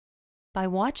By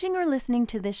watching or listening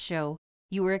to this show,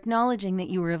 you are acknowledging that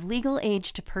you are of legal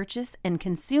age to purchase and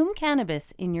consume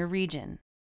cannabis in your region.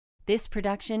 This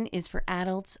production is for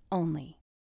adults only.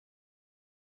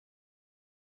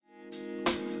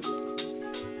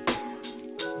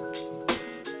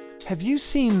 Have you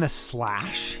seen the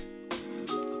Slash?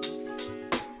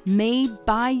 Made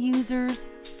by users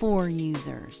for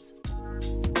users.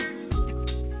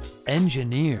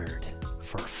 Engineered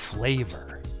for flavor.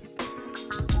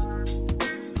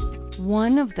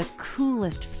 One of the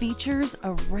coolest features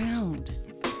around.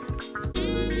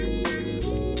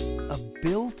 A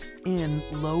built-in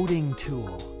loading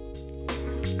tool.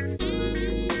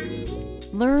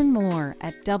 Learn more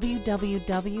at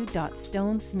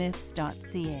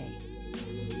www.stonesmiths.ca.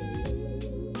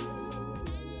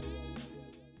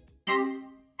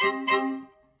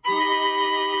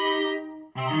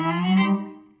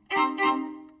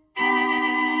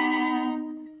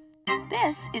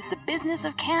 This is the Business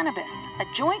of Cannabis, a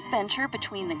joint venture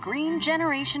between the Green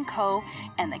Generation Co.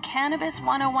 and the Cannabis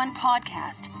 101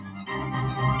 podcast.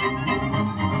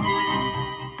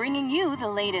 Bringing you the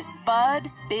latest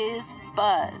bud, biz,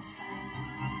 buzz.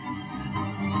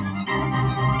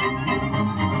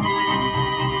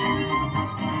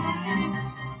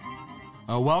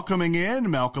 Welcoming in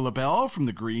Malka Labell from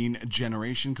the Green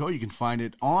Generation Co. You can find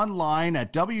it online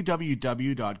at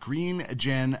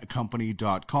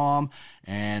www.greengencompany.com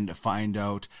and find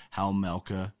out how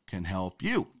Malka can help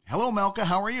you. Hello, Malka.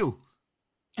 How are you?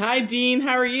 Hi, Dean.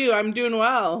 How are you? I'm doing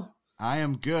well. I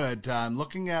am good. I'm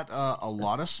looking at a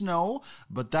lot of snow,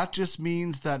 but that just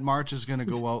means that March is going to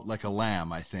go out like a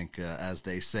lamb, I think, as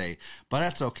they say. But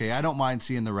that's okay. I don't mind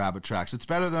seeing the rabbit tracks. It's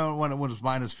better than when it was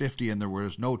minus 50 and there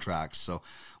was no tracks, so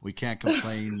we can't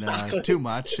complain too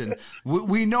much. And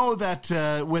we know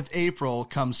that with April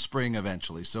comes spring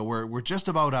eventually, so we're just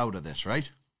about out of this, right?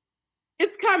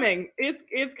 It's coming.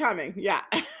 It's coming. Yeah.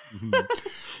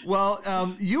 Well,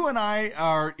 you and I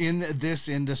are in this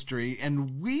industry,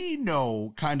 and we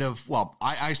know kind of, well,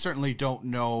 I certainly don't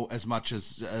know as much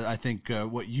as I think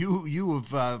what you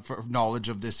have for knowledge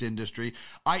of this industry.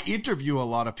 I interview a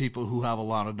lot of people who have a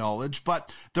lot of knowledge,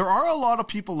 but there are a lot of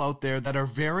people out there that are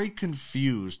very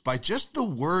confused by just the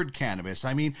word cannabis.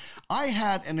 I mean, I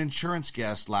had an insurance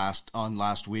guest last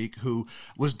week who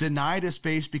was denied a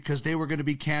space because they were going to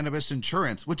be cannabis insurance,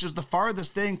 which is the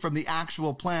farthest thing from the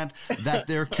actual plant that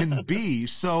there can be.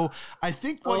 So I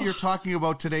think what you're talking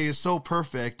about today is so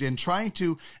perfect in trying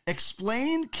to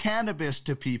explain cannabis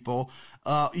to people.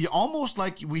 You almost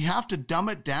like we have to dumb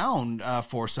it down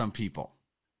for some people.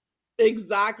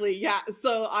 Exactly. Yeah.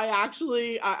 So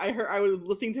I heard, I was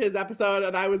listening to his episode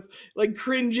and I was like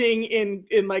cringing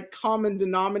in like common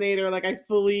denominator. Like I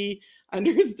fully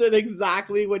understood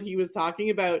exactly what he was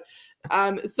talking about.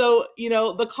 So,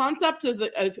 the concept is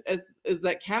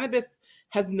that cannabis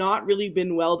has not really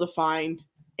been well defined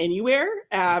anywhere.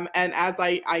 And as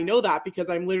I know that because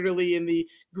I'm literally in the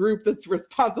group that's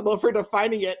responsible for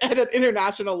defining it at an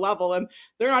international level, and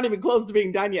they're not even close to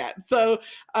being done yet. So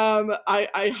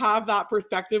I have that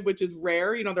perspective, which is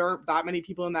rare. There aren't that many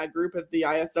people in that group at the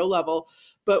ISO level.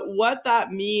 But what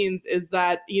that means is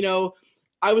that,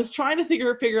 I was trying to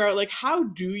figure out, like, how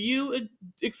do you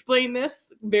explain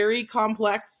this very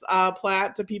complex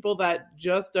plant to people that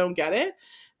just don't get it?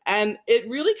 And it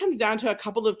really comes down to a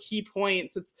couple of key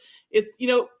points.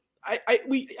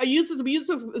 We use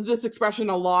this expression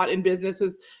a lot in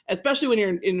businesses, especially when you're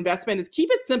in investment, is keep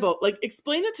it simple. Like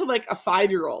explain it to like a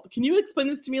 5-year-old. Can you explain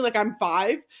this to me like I'm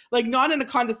 5? Like not in a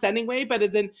condescending way, but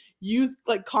as in use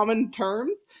like common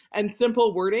terms and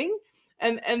simple wording.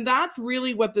 And that's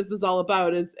really what this is all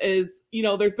about is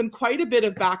there's been quite a bit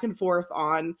of back and forth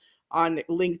on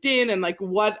LinkedIn and like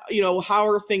what,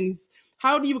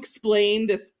 how do you explain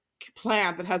this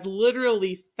plant that has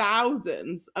literally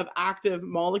thousands of active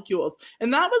molecules?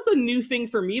 And that was a new thing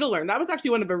for me to learn. That was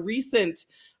actually one of a recent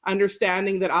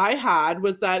understanding that I had,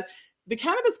 was that the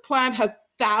cannabis plant has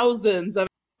thousands of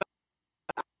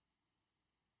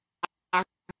active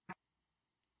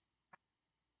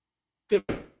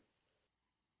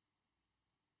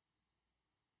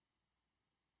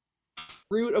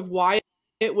root of why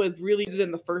it was really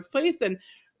in the first place. And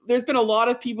there's been a lot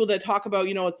of people that talk about,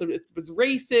 it was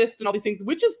racist and all these things,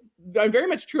 which is very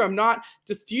much true. I'm not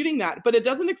disputing that, but it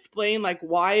doesn't explain like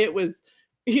why it was,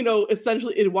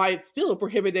 essentially why it's still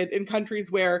prohibited in countries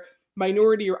where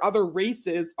minority or other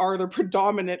races are the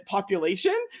predominant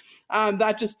population.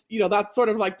 That just, that's sort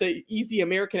of like the easy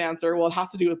American answer. Well, it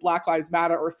has to do with Black Lives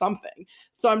Matter or something.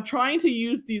 So I'm trying to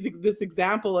use this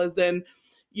example as in,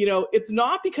 it's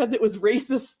not because it was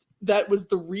racist that was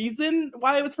the reason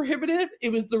why it was prohibited.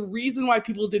 It was the reason why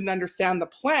people didn't understand the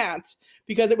plant,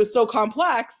 because it was so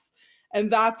complex.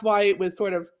 And that's why it was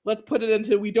sort of, let's put it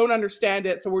into, we don't understand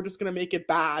it, so we're just going to make it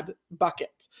bad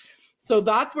bucket. So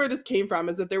that's where this came from,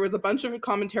 is that there was a bunch of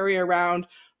commentary around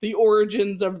the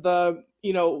origins of the,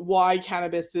 why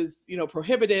cannabis is,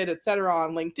 prohibited, et cetera,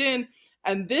 on LinkedIn.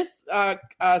 And this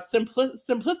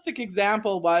simplistic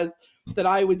example that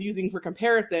I was using for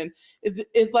comparison is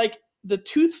like the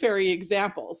tooth fairy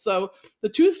example. So the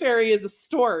tooth fairy is a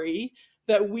story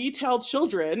that we tell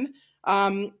children,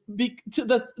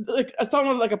 that's like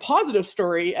somewhat like a positive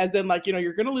story, as in like,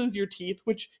 you're going to lose your teeth,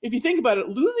 which if you think about it,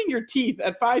 losing your teeth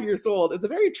at 5 years old is a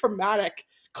very traumatic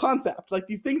concept. Like,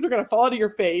 these things are going to fall into your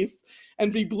face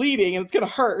and be bleeding, and it's going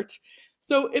to hurt.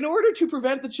 So in order to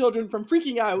prevent the children from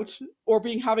freaking out or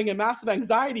having a massive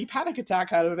anxiety panic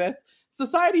attack out of this,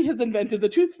 society has invented the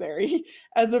tooth fairy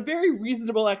as a very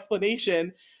reasonable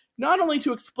explanation, not only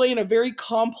to explain a very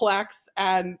complex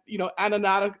and, something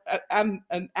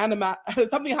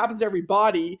happens to every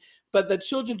body, but that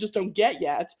children just don't get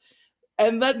yet.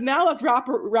 And that now let's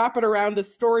wrap it around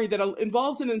this story that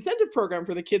involves an incentive program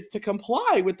for the kids to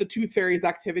comply with the tooth fairy's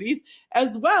activities,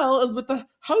 as well as with the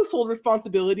household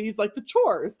responsibilities like the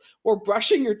chores or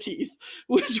brushing your teeth,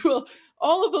 which will,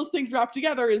 all of those things wrapped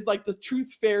together is like the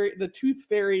tooth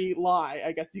fairy lie,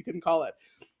 I guess you can call it.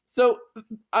 So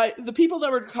the people that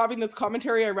were having this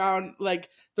commentary around like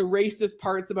the racist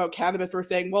parts about cannabis were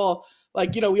saying, well,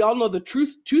 like, we all know the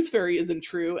tooth fairy isn't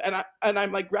true. And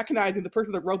I'm like recognizing the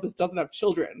person that wrote this doesn't have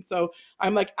children. So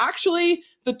I'm like, actually,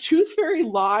 the tooth fairy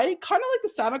lie, kind of like the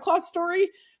Santa Claus story,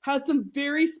 has some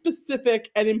very specific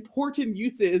and important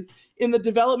uses in the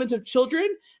development of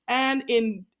children and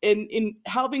in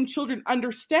helping children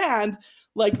understand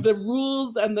like the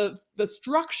rules and the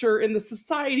structure in the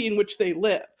society in which they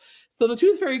live. So the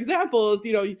tooth fairy example is,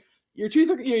 your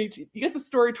tooth, you get the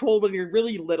story told when you're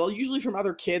really little, usually from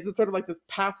other kids. It's sort of like this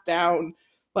passed down,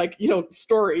 like,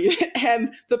 story.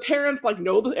 And the parents like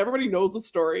everybody knows the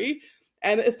story.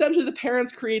 And essentially the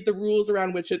parents create the rules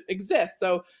around which it exists.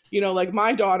 So, like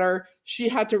my daughter, she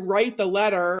had to write the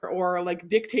letter or like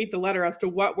dictate the letter as to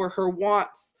what were her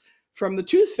wants from the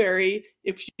tooth fairy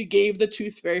if she gave the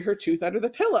tooth fairy her tooth under the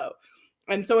pillow.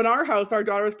 And so in our house, our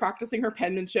daughter was practicing her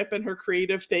penmanship and her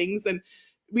creative things. And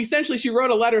she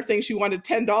wrote a letter saying she wanted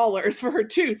 $10 for her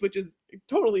tooth, which is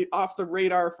totally off the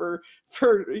radar for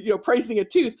pricing a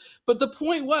tooth. But the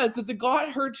point was, is it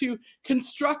got her to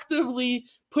constructively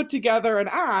put together an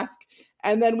ask.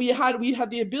 And then we had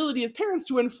the ability as parents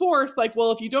to enforce, like,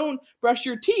 well, if you don't brush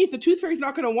your teeth, the tooth fairy's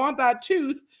not going to want that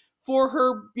tooth for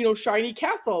her, shiny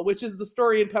castle, which is the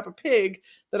story in Peppa Pig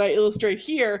that I illustrate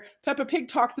here. Peppa Pig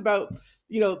talks about,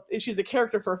 she's a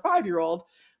character for a 5-year-old,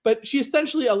 but she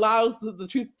essentially allows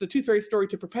the tooth fairy story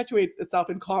to perpetuate itself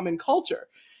in common culture.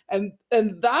 And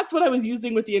that's what I was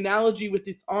using with the analogy with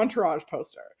this Entourage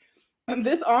poster. And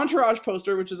this Entourage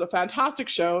poster, which is a fantastic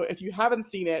show, if you haven't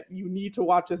seen it, you need to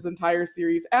watch this entire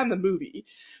series and the movie,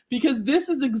 because this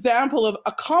is an example of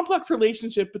a complex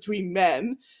relationship between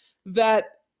men that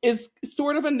is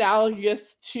sort of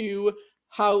analogous to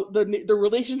how the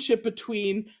relationship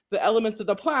between the elements of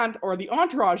the plant, or the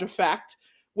entourage effect,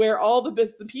 where all the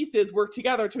bits and pieces work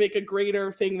together to make a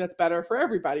greater thing that's better for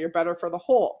everybody or better for the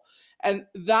whole. And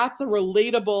that's a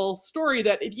relatable story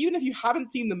that even if you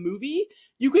haven't seen the movie,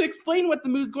 you could explain what the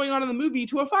move's going on in the movie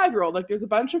to a 5-year-old. Like, there's a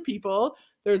bunch of people,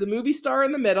 there's a movie star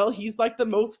in the middle, he's like the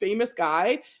most famous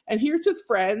guy, and here's his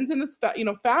friends and his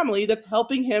family that's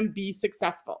helping him be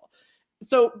successful.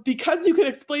 So because you can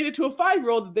explain it to a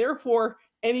 5-year-old, therefore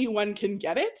anyone can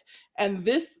get it. And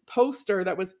this poster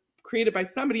that was created by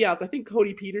somebody else, I think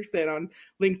Cody Peterson on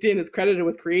LinkedIn is credited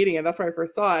with creating it. That's where I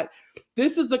first saw it.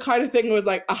 This is the kind of thing that was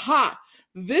like, aha,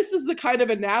 this is the kind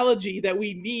of analogy that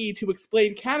we need to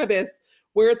explain cannabis,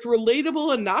 where it's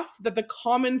relatable enough that the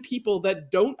common people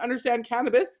that don't understand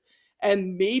cannabis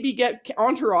and maybe get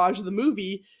Entourage, the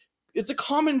movie, it's a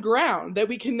common ground that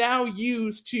we can now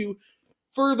use to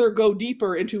further go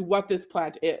deeper into what this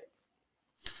plant is.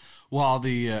 Well,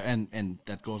 the and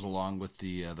that goes along with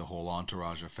the whole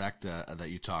entourage effect that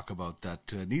you talk about,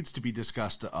 that needs to be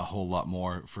discussed a whole lot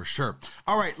more for sure.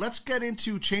 All right, let's get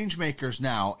into Changemakers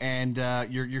now, and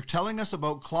you're telling us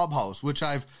about Clubhouse, which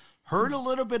I've heard a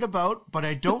little bit about, but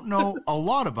I don't know a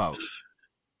lot about.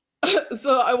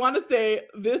 So I want to say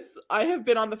this, I have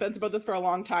been on the fence about this for a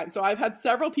long time. So I've had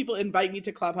several people invite me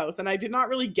to Clubhouse, and I did not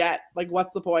really get, like,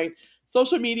 what's the point?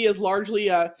 Social media is largely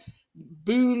a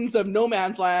boons of no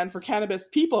man's land for cannabis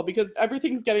people because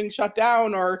everything's getting shut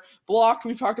down or blocked.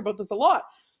 We've talked about this a lot.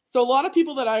 So a lot of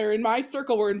people that are in my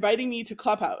circle were inviting me to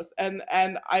Clubhouse, and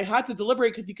I had to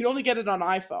deliberate because you could only get it on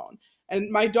iPhone. And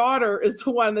my daughter is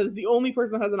the one that is the only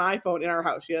person that has an iPhone in our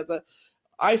house. She has a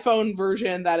iPhone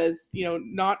version that is,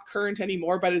 not current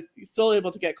anymore, but is still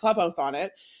able to get Clubhouse on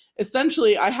it.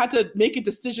 Essentially, I had to make a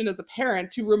decision as a parent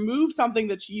to remove something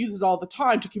that she uses all the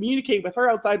time to communicate with her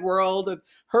outside world and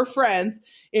her friends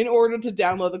in order to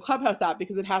download the Clubhouse app,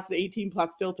 because it has an 18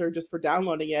 plus filter just for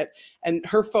downloading it. And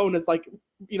her phone is like,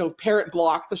 parent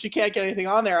blocked, so she can't get anything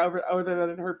on there other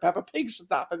than her Peppa Pig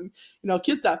stuff and,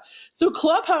 kid stuff. So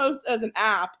Clubhouse as an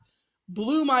app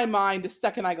blew my mind the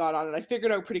second I got on it. I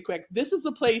figured out pretty quick, this is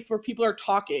the place where people are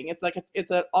talking.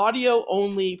 It's an audio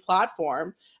only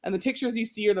platform, and the pictures you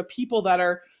see are the people that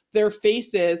are, their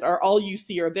faces are all you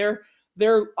see, or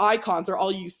their icons are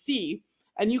all you see.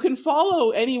 And you can follow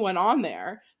anyone on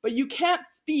there, but you can't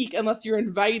speak unless you're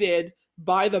invited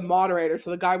by the moderator.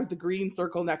 So the guy with the green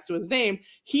circle next to his name,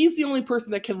 he's the only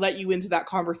person that can let you into that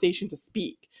conversation to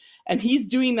speak. And he's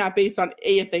doing that based on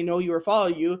if they know you or follow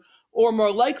you, or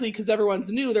more likely, because everyone's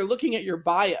new, they're looking at your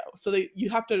bio. So you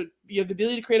have the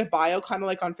ability to create a bio, kind of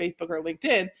like on Facebook or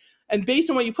LinkedIn. And based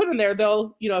on what you put in there,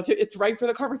 they'll, if it's right for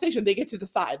the conversation, they get to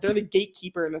decide. They're the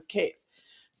gatekeeper in this case.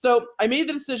 So I made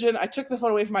the decision. I took the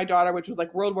phone away from my daughter, which was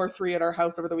like World War III at our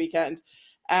house over the weekend.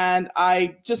 And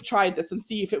I just tried this and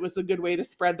see if it was a good way to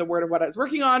spread the word of what I was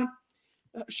working on.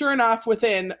 Sure enough,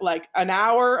 within like an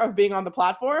hour of being on the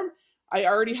platform, I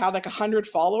already had like 100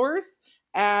 followers.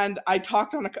 And I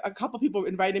talked on a couple people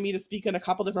invited me to speak on a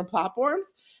couple different platforms.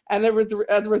 And it was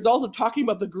as a result of talking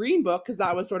about the Green Book, because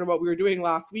that was sort of what we were doing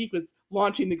last week, was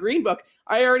launching the Green Book.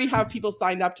 I already have people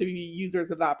signed up to be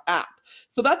users of that app.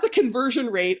 So that's a conversion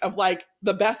rate of like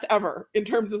the best ever in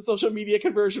terms of social media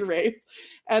conversion rates,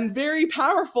 and very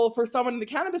powerful for someone in the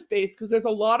cannabis space, because there's a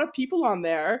lot of people on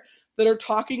there that are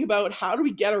talking about how do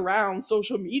we get around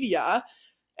social media.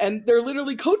 And they're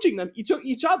literally coaching them,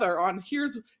 each other on here,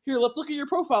 let's look at your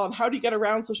profile and how do you get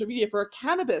around social media for a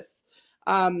cannabis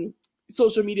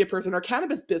social media person or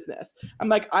cannabis business. I'm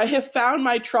like, I have found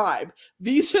my tribe.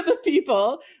 These are the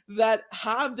people that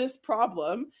have this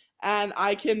problem, and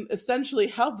I can essentially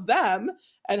help them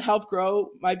and help grow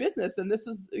my business. And this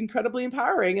is incredibly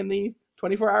empowering in the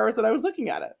 24 hours that I was looking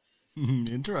at it.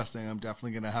 Interesting. I'm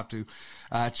definitely going to have to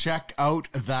check out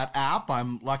that app.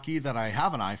 I'm lucky that I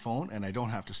have an iPhone and I don't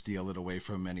have to steal it away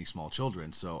from any small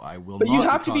children. So I will but not you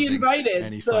have to be invited.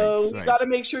 Any so fights, you got to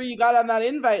make sure you got on that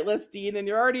invite list, Dean, and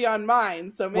you're already on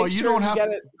mine. So make sure you get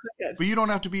it. But you don't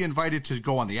have to be invited to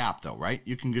go on the app though, right?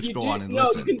 You can just go on and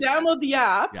listen. No, you can download the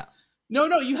app. Yeah. No,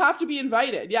 you have to be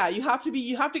invited. Yeah, you have to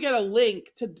get a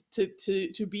link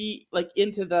to be like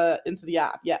into the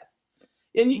app. Yes.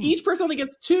 And each person only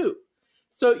gets 2.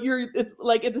 So it's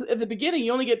like at the beginning,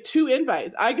 you only get 2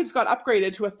 invites. I just got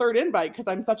upgraded to a 3rd invite because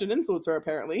I'm such an influencer,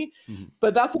 apparently. Mm-hmm.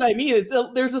 But that's what I mean.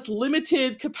 There's this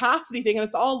limited capacity thing, and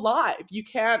it's all live. You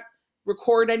can't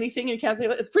record anything. You can't say,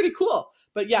 it's pretty cool.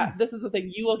 But yeah, this is the thing.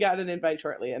 You will get an invite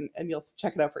shortly, and you'll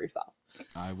check it out for yourself.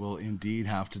 I will indeed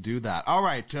have to do that. All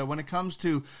right. When it comes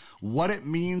to what it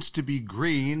means to be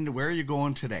green, where are you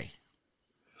going today?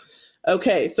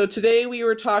 Okay. So today we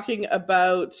were talking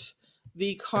about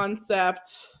the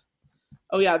concept,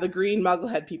 the green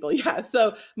Mugglehead people. Yeah.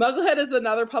 So Mugglehead is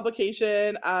another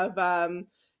publication of,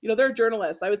 they're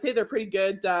journalists. I would say they're pretty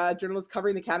good journalists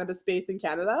covering the cannabis space in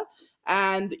Canada.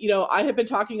 And, I have been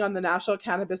talking on the National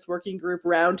Cannabis Working Group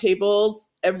roundtables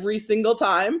every single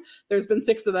time. There's been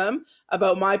 6 of them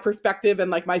about my perspective and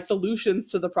like my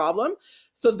solutions to the problem.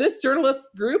 So this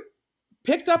journalist group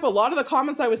picked up a lot of the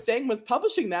comments I was saying, was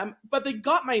publishing them, but they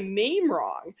got my name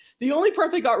wrong. The only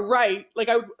part they got right, like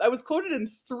I was quoted in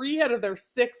 3 out of their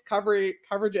 6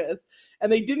 coverages,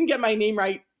 and they didn't get my name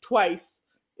right twice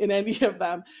in any of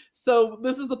them. So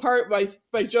this is the part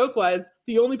my joke was,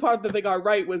 the only part that they got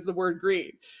right was the word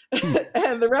green.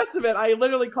 And the rest of it, I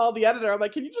literally called the editor. I'm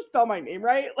like, can you just spell my name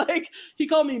right? Like, he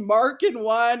called me Mark in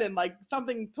one and like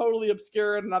something totally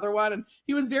obscure in another one. And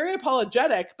he was very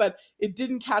apologetic, but it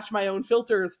didn't catch my own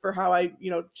filters for how I,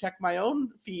 check my own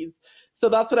feeds. So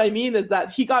that's what I mean, is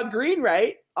that he got green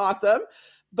right. Awesome.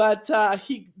 But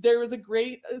there was a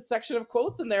great section of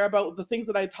quotes in there about the things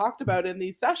that I talked about in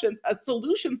these sessions as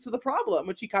solutions to the problem,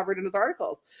 which he covered in his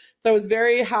articles. So I was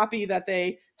very happy that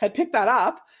they had picked that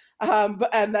up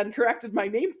and then corrected my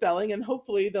name spelling, and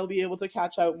hopefully they'll be able to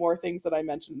catch out more things that I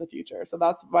mentioned in the future. So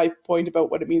that's my point about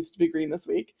what it means to be green this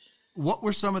week. What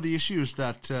were some of the issues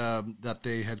that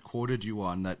they had quoted you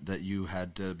on that you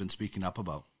had been speaking up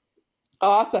about?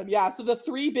 Awesome. Yeah. So the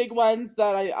 3 big ones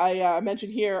that I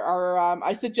mentioned here are,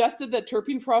 I suggested that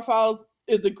terpene profiles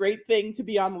is a great thing to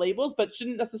be on labels, but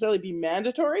shouldn't necessarily be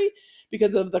mandatory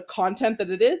because of the content that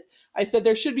it is. I said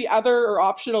there should be other or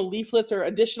optional leaflets or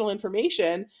additional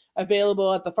information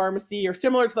available at the pharmacy, or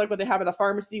similar to like what they have at a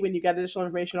pharmacy when you get additional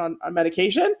information on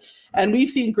medication. And we've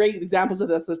seen great examples of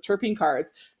this with terpene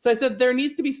cards. So I said there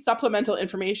needs to be supplemental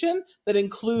information that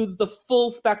includes the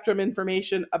full spectrum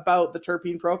information about the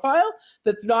terpene profile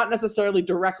that's not necessarily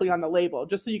directly on the label,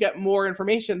 just so you get more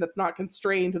information that's not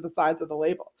constrained to the size of the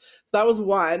label. So that was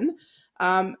one.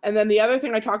 And then the other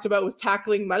thing I talked about was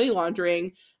tackling money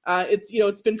laundering.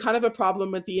 It's been kind of a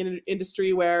problem with the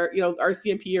industry where,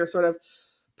 RCMP are sort of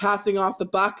passing off the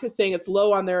buck, saying it's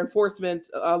low on their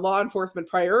law enforcement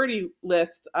priority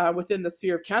list within the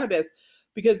sphere of cannabis,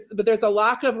 but there's a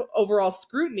lack of overall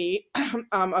scrutiny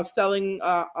of selling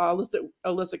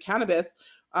illicit cannabis.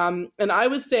 And I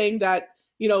was saying that,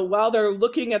 while they're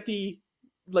looking at the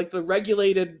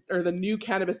regulated or the new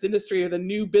cannabis industry or the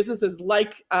new businesses,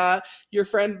 like your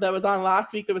friend that was on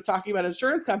last week that was talking about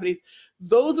insurance companies,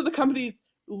 those are the companies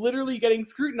literally getting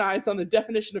scrutinized on the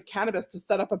definition of cannabis to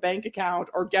set up a bank account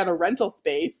or get a rental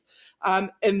space.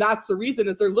 And that's the reason,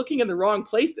 is they're looking in the wrong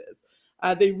places.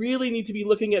 They really need to be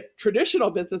looking at traditional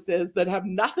businesses that have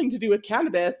nothing to do with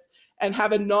cannabis and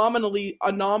have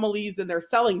anomalies in their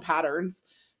selling patterns,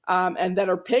 and that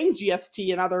are paying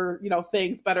GST and other,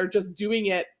 things, but are just doing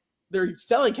it. They're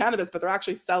selling cannabis, but they're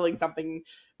actually selling something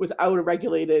without a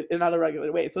regulated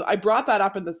way. So I brought that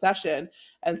up in the session.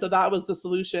 And so that was the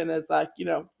solution, is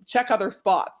check other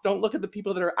spots. Don't look at the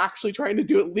people that are actually trying to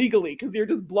do it legally, because you're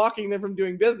just blocking them from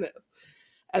doing business.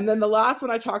 And then the last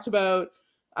one I talked about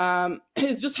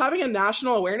is just having a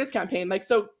national awareness campaign.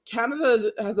 So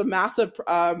Canada has a massive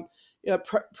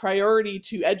priority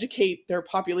to educate their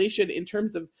population in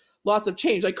terms of lots of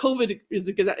change. Like COVID is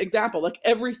an example. Like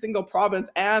every single province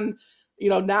and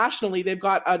nationally, they've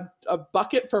got a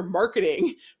bucket for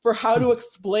marketing for how to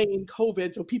explain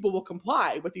COVID so people will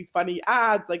comply with these funny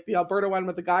ads, like the Alberta one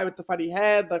with the guy with the funny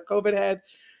head, the COVID head.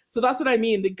 So that's what I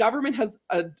mean. The government has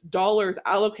dollars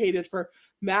allocated for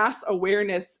mass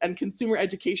awareness and consumer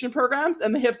education programs,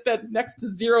 and they have spent next to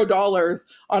 $0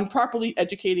 on properly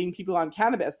educating people on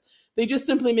cannabis. They just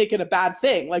simply make it a bad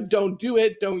thing. Like, don't do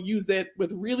it, don't use it,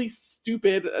 with really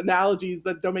stupid analogies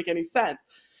that don't make any sense.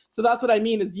 So that's what I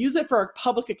mean, is use it for a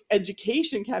public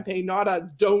education campaign, not a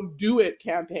don't do it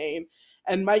campaign.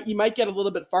 And you might get a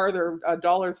little bit farther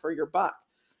dollars for your buck.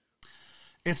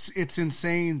 It's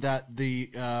insane that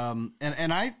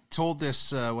and I told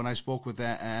this when I spoke with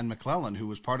Anne McClellan, who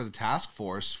was part of the task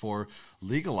force for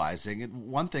legalizing it.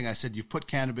 One thing I said, you've put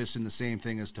cannabis in the same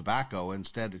thing as tobacco.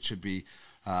 Instead, it should be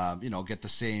get the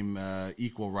same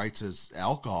equal rights as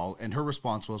alcohol. And her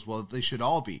response was, well, they should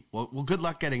all be. Well, good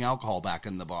luck getting alcohol back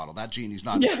in the bottle. That genie's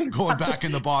not going back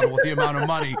in the bottle with the amount of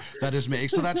money that is made.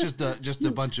 So that's just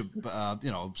a bunch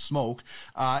of smoke.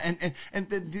 And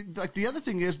the other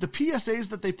thing is the PSAs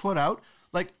that they put out.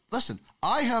 Like, listen,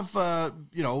 I have,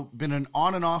 been an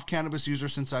on and off cannabis user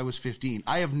since I was 15.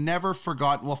 I have never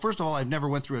forgotten. Well, first of all, I've never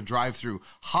went through a drive-through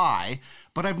high,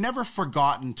 but I've never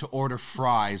forgotten to order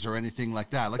fries or anything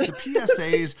like that. Like the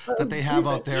PSAs that they have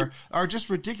out there are just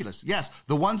ridiculous. Yes,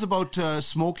 the ones about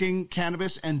smoking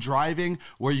cannabis and driving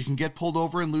where you can get pulled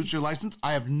over and lose your license,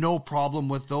 I have no problem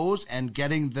with those, and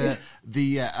getting the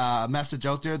message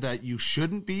out there that you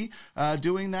shouldn't be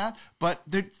doing that. But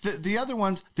the other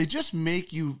ones, they just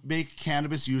make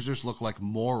cannabis users look like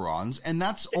morons, and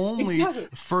that's only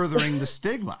furthering the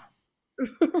stigma.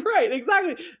 Right,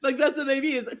 exactly. Like, that's what they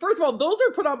mean. First of all, those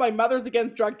are put on by Mothers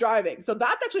Against Drug Driving. So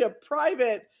that's actually a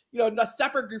private, a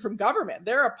separate group from government.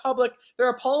 They're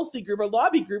a policy group, a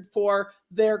lobby group for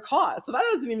their cause. So that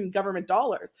isn't even government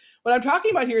dollars. What I'm talking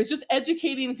about here is just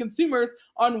educating consumers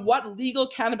on what legal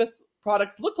cannabis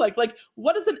products look like. Like,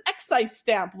 what does an excise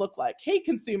stamp look like? Hey,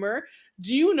 consumer,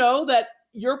 do you know that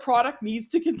your product needs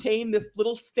to contain this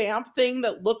little stamp thing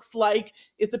that looks like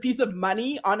it's a piece of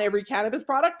money on every cannabis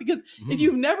product? Because if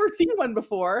you've never seen one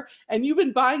before and you've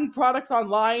been buying products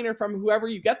online or from whoever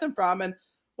you get them from, and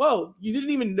whoa, you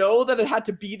didn't even know that it had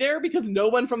to be there because no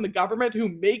one from the government who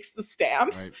makes the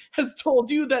stamps has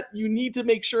told you that you need to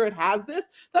make sure it has this.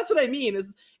 That's what I mean,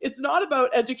 is it's not about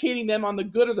educating them on the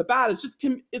good or the bad.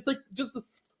 It's like just a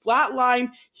flat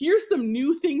line. Here's some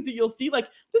new things that you'll see. Like,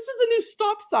 this is a new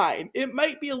stop sign. It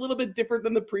might be a little bit different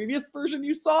than the previous version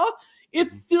you saw.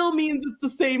 It still means it's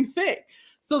the same thing.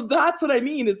 So that's what I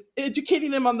mean, is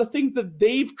educating them on the things that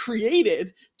they've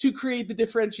created to create the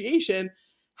differentiation.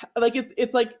 Like,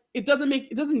 it's like, it doesn't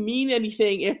mean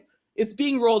anything if it's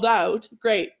being rolled out.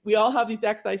 Great. We all have these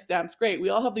excise stamps. Great. We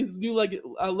all have these new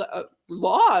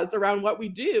laws around what we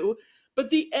do,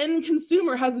 but the end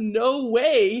consumer has no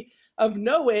way of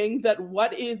knowing that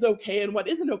what is okay and what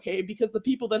isn't okay, because the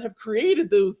people that have created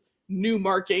those new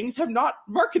markings have not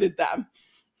marketed them.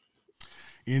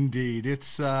 Indeed.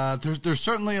 It's there's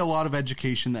certainly a lot of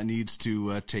education that needs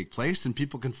to take place, and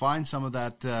people can find some of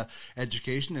that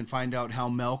education and find out how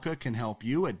Malka can help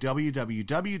you at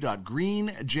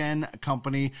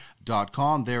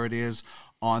www.greengencompany.com. There it is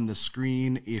on the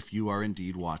screen if you are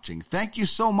indeed watching. Thank you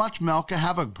so much, Malka.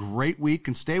 Have a great week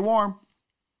and stay warm.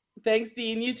 Thanks,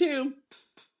 Dean. You too.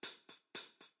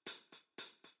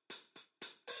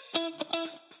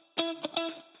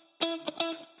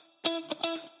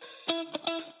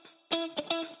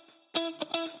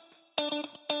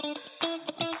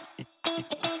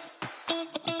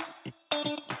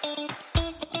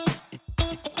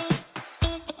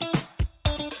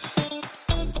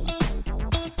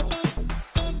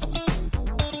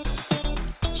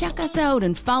 Check us out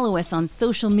and follow us on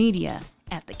social media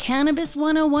at The Cannabis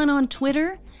 101 on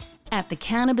Twitter, at The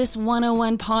Cannabis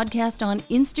 101 Podcast on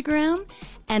Instagram,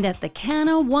 and at The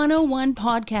Canna 101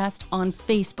 Podcast on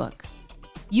Facebook.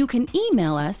 You can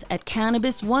email us at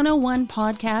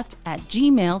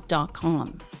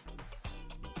cannabis101podcast@gmail.com.